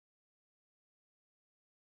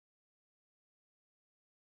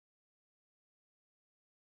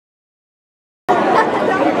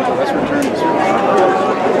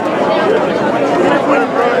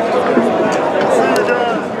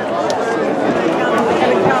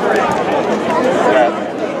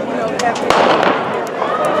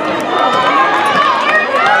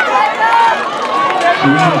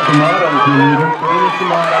Shimato's the leader. Serena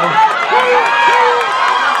Shimano.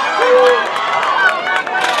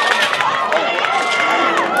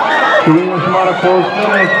 Serena Shimano close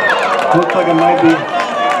finish. Looks like it might be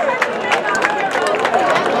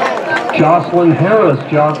Jocelyn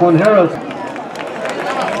Harris.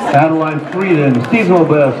 Adeline Frieden, seasonal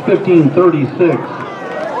best, 15:36.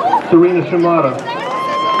 Serena Shimano,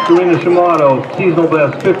 seasonal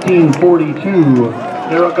best, 15:42.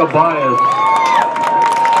 Erica Bias,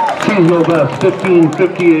 seasonal best,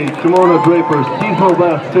 15:58. Shimona Draper, seasonal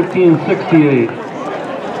best, 15:68.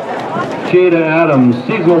 Jada Adams,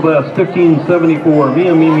 seasonal best, 15:74.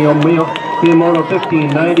 Miyamoto,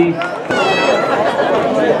 15:90.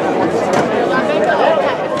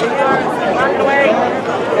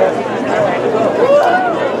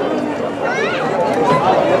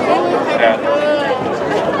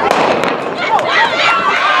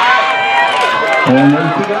 And then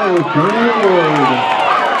she goes, Journey Woodward.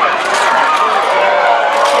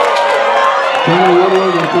 Journey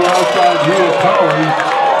Woodward with the outside Gia Collins.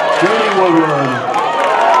 Journey Woodward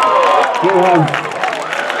will have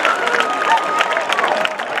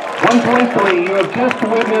 1.3. You have just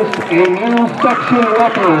witnessed a new section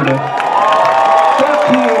record.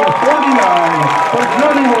 13:49 for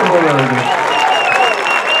Journey Woodward.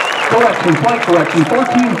 Slight correction,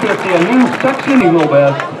 14:50, a new section seasonal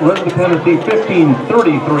best. Elizabeth Hennessy,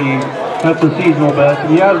 15:33. That's a seasonal best.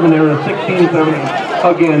 And Yasmin Era, 16:70.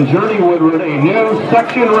 Again, Journey Woodward, a new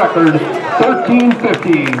section record,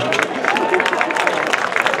 13:50.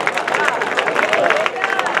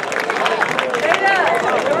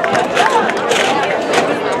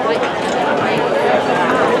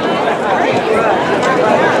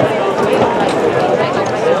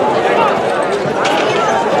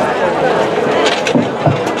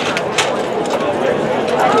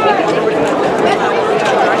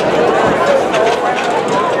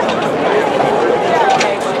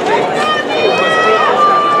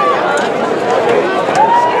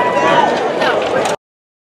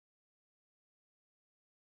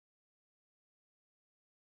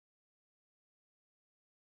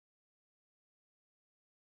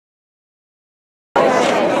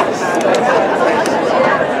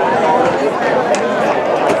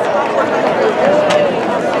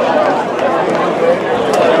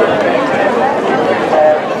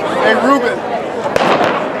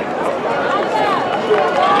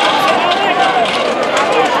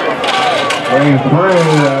 Lane 3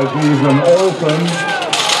 as even Olsen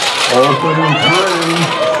in 3.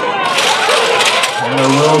 And a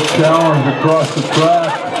real challenge across the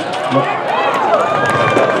track.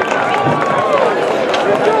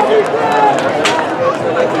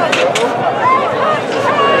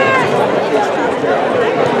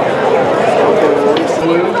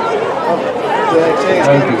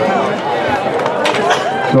 Thank you.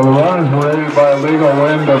 So the run is rated by a legal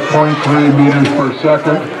wind of 0.3 meters per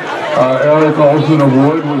second. Eric Olsen of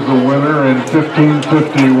Wood was the winner in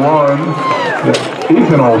 15:51.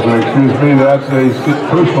 Ethan Olsen, excuse me, that's a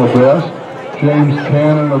personal best. James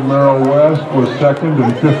Cannon of Merrill West was second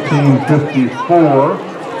in 15:54.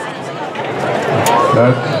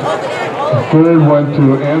 Third went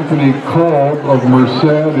to Anthony Kolb of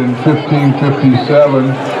Merced in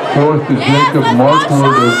 15:57. Fourth to Jacob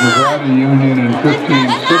Markwood of Nevada Union in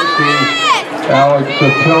 15:60. Alex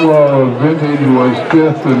Sotelo of Vintage was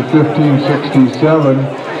fifth in 15:67.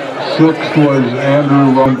 Sixth was Andrew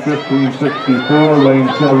Long, 15:64. Lane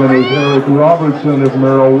 7 is Eric Robertson of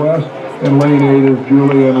Merrill West, and lane 8 is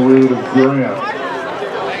Julian Reed of Grant.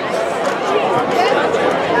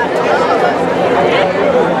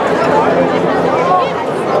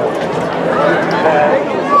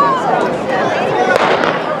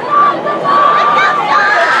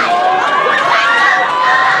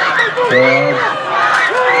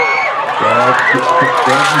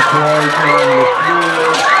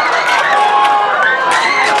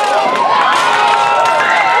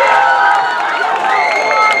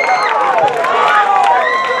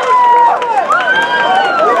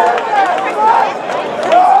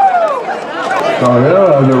 So here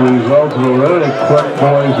are the results of a really quick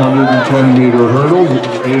boys 110-meter hurdles,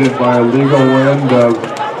 aided by a legal wind of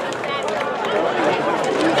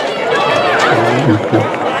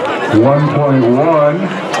 1.1.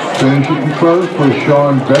 Finishing first was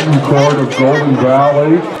Sean Betancourt of Golden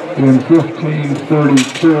Valley in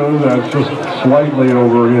 15:32. That's just slightly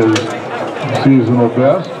over his seasonal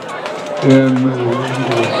best. In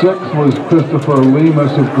sixth was Christopher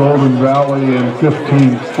Lemus of Golden Valley in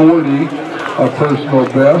 15:40. A personal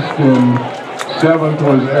best. In seventh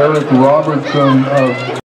was Eric Robertson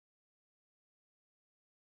of